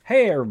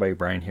Hey everybody,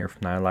 Brian here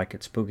from I Like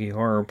It Spooky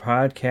Horror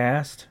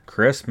Podcast.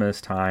 Christmas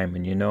time,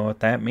 and you know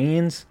what that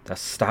means? The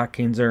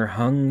stockings are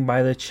hung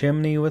by the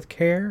chimney with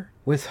care,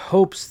 with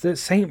hopes that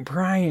St.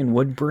 Brian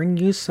would bring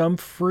you some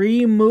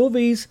free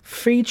movies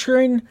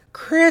featuring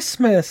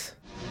Christmas.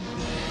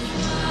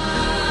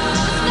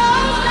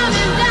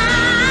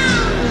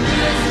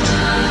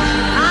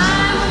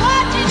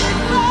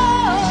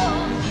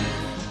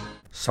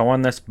 So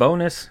on this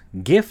bonus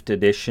gift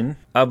edition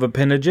of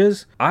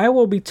Appendages, I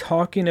will be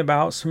talking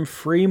about some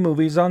free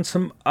movies on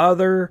some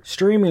other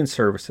streaming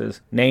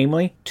services,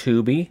 namely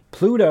Tubi,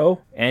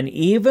 Pluto, and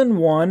even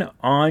one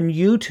on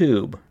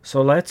YouTube.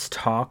 So let's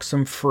talk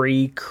some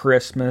free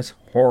Christmas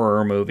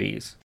horror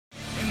movies.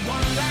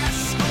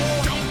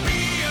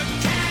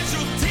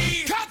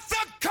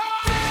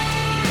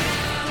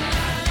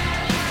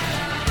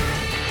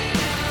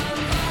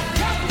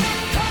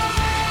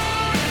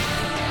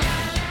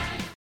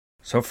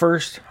 So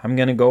first, I'm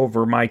going to go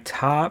over my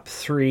top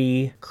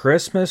 3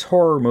 Christmas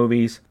horror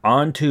movies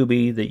on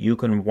Tubi that you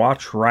can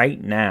watch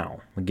right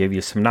now. I'll give you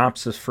a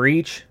synopsis for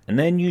each, and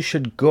then you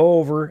should go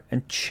over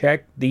and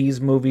check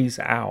these movies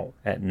out.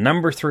 At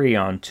number 3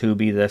 on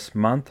Tubi this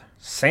month,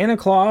 Santa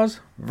Claus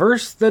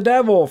vs. the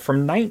Devil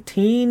from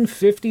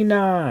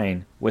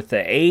 1959. With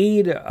the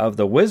aid of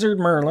the wizard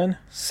Merlin,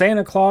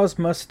 Santa Claus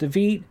must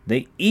defeat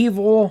the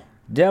evil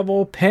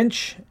Devil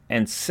Pinch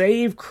and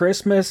save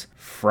Christmas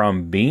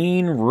from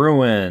being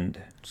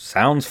ruined.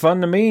 Sounds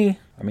fun to me.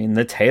 I mean,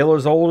 the tale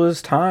is old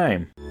as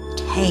time.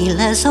 Tale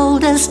as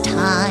old as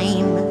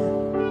time.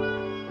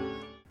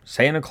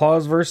 Santa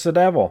Claus vs. the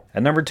Devil.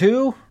 At number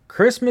 2,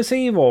 Christmas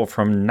Evil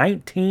from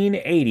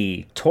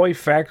 1980. Toy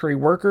factory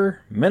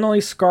worker,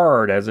 mentally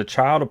scarred as a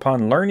child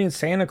upon learning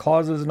Santa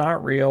Claus is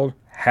not real,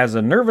 has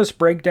a nervous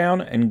breakdown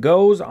and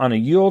goes on a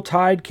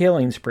Yuletide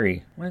killing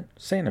spree. What?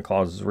 Santa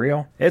Claus is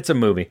real? It's a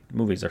movie.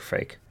 Movies are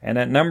fake. And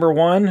at number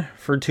 1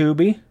 for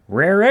Tubi,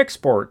 Rare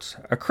Exports,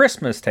 A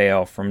Christmas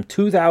Tale from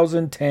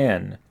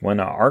 2010. When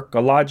an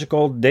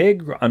archaeological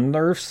dig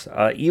unearths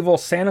an evil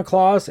Santa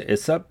Claus,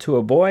 it's up to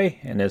a boy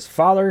and his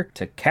father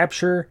to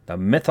capture the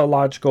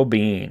mythological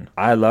being.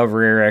 I love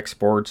Rare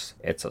Exports.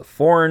 It's a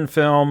foreign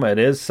film. It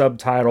is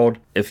subtitled.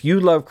 If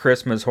you love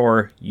Christmas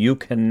horror, you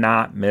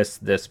cannot miss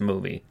this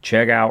movie.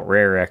 Check out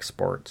Rare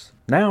Exports.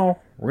 Now,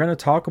 we're going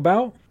to talk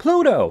about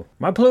Pluto.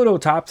 My Pluto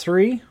top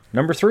 3.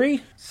 Number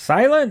 3,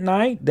 Silent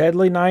Night,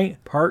 Deadly Night,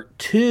 Part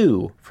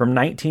 2 from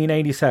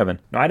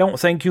 1987. Now, I don't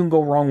think you can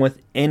go wrong with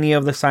any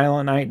of the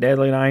Silent Night,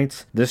 Deadly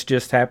Nights. This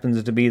just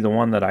happens to be the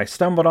one that I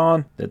stumbled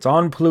on that's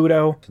on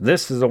Pluto.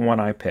 This is the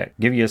one I picked.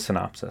 Give you a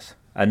synopsis.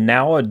 A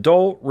now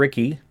adult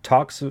Ricky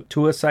talks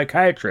to a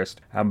psychiatrist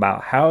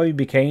about how he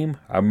became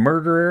a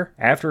murderer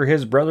after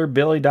his brother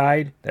Billy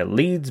died. That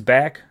leads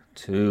back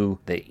to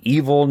the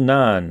evil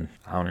nun.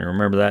 I don't even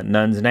remember that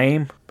nun's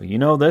name, but you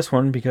know this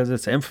one because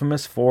it's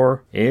infamous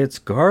for its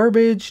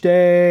Garbage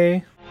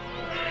Day.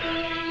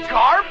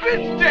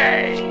 Garbage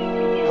Day?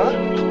 Huh?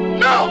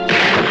 No!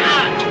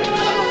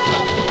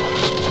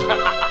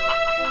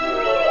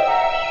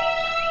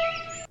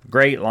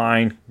 Great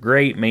line,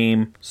 great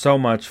meme, so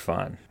much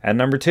fun. At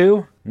number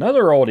 2,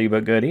 another oldie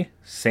but goodie,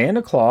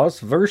 Santa Claus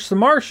vs. the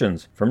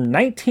Martians from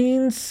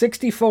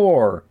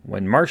 1964.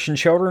 When Martian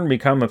children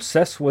become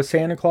obsessed with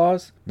Santa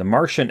Claus, the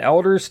Martian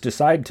elders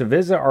decide to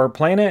visit our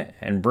planet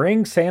and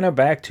bring Santa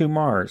back to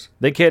Mars.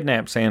 They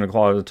kidnapped Santa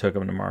Claus and took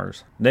him to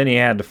Mars. Then he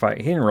had to fight.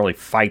 He didn't really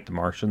fight the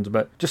Martians,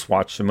 but just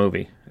watch the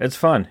movie. It's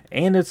fun,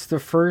 and it's the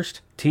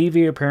first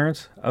TV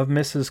appearance of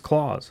Mrs.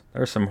 Claus.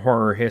 There's some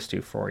horror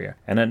history for you.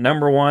 And at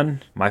number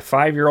 1, my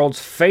 5-year-old's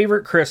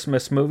favorite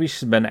Christmas movie.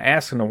 She's been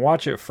asking to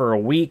watch it for a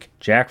week.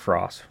 Jack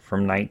Frost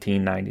from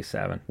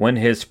 1997. When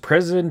his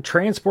prison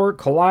transport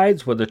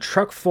collides with a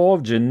truck full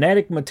of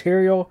genetic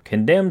material,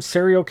 condemned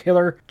serial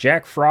killer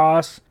Jack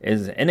Frost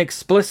is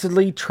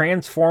inexplicably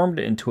transformed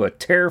into a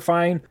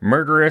terrifying,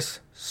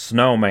 murderous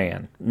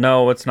snowman.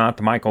 No, it's not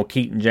the Michael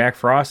Keaton Jack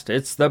Frost.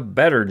 It's the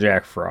better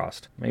Jack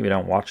Frost. Maybe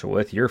don't watch it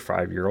with your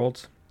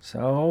 5-year-olds.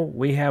 So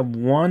we have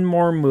one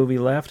more movie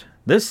left.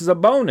 This is a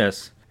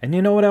bonus. And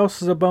you know what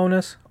else is a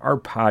bonus? Our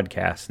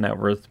podcast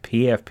network,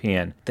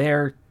 PFPN.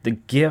 They're the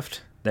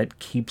gift that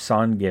keeps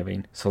on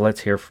giving. So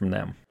let's hear from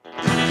them.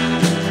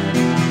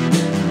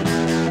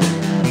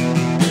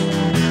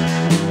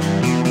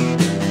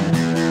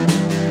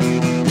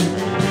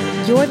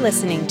 You're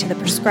listening to the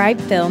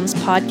Prescribed Films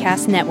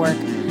Podcast Network,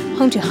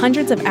 home to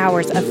hundreds of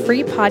hours of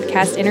free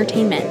podcast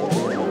entertainment.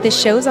 The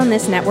shows on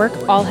this network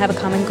all have a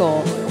common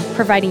goal,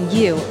 providing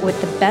you with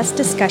the best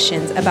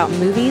discussions about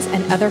movies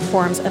and other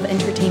forms of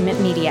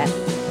entertainment media.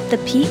 The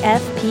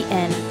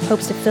PFPN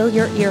hopes to fill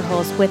your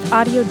earholes with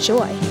audio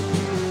joy.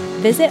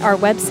 Visit our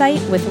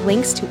website with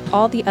links to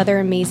all the other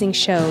amazing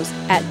shows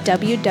at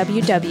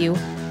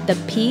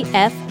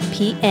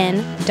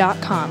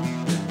www.thepfpn.com.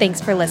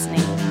 Thanks for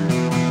listening.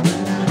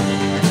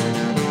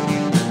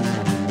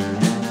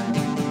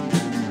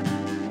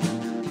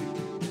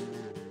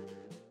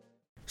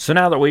 So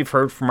now that we've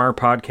heard from our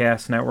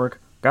podcast network,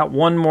 got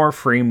one more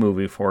free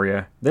movie for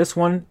you. This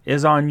one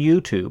is on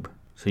YouTube.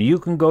 So you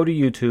can go to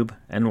YouTube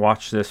and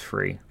watch this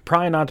free.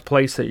 Probably not the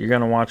place that you're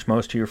going to watch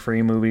most of your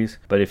free movies,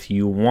 but if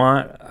you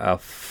want a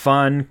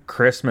fun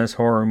Christmas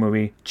horror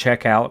movie,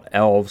 check out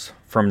Elves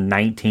from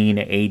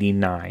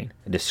 1989.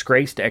 A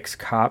disgraced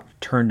ex-cop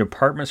turned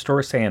department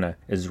store Santa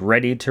is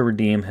ready to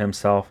redeem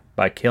himself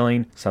by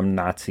killing some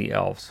Nazi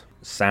elves.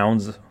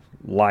 Sounds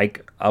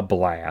like a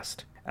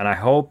blast. And I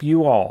hope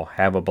you all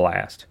have a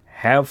blast.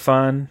 Have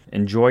fun,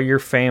 enjoy your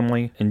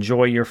family,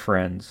 enjoy your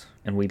friends.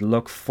 And we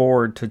look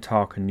forward to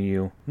talking to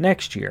you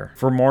next year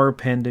for more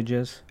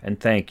Appendages. And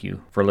thank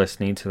you for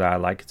listening to the I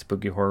Like It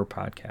Spooky Horror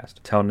podcast.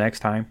 Till next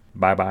time,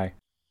 bye-bye.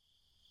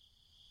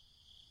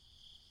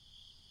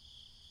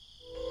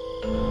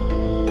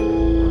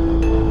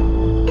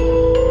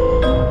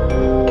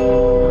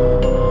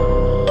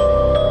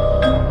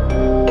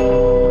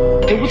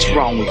 Hey, what's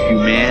wrong with you,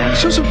 man?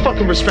 Show some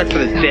fucking respect for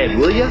the dead,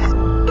 will ya?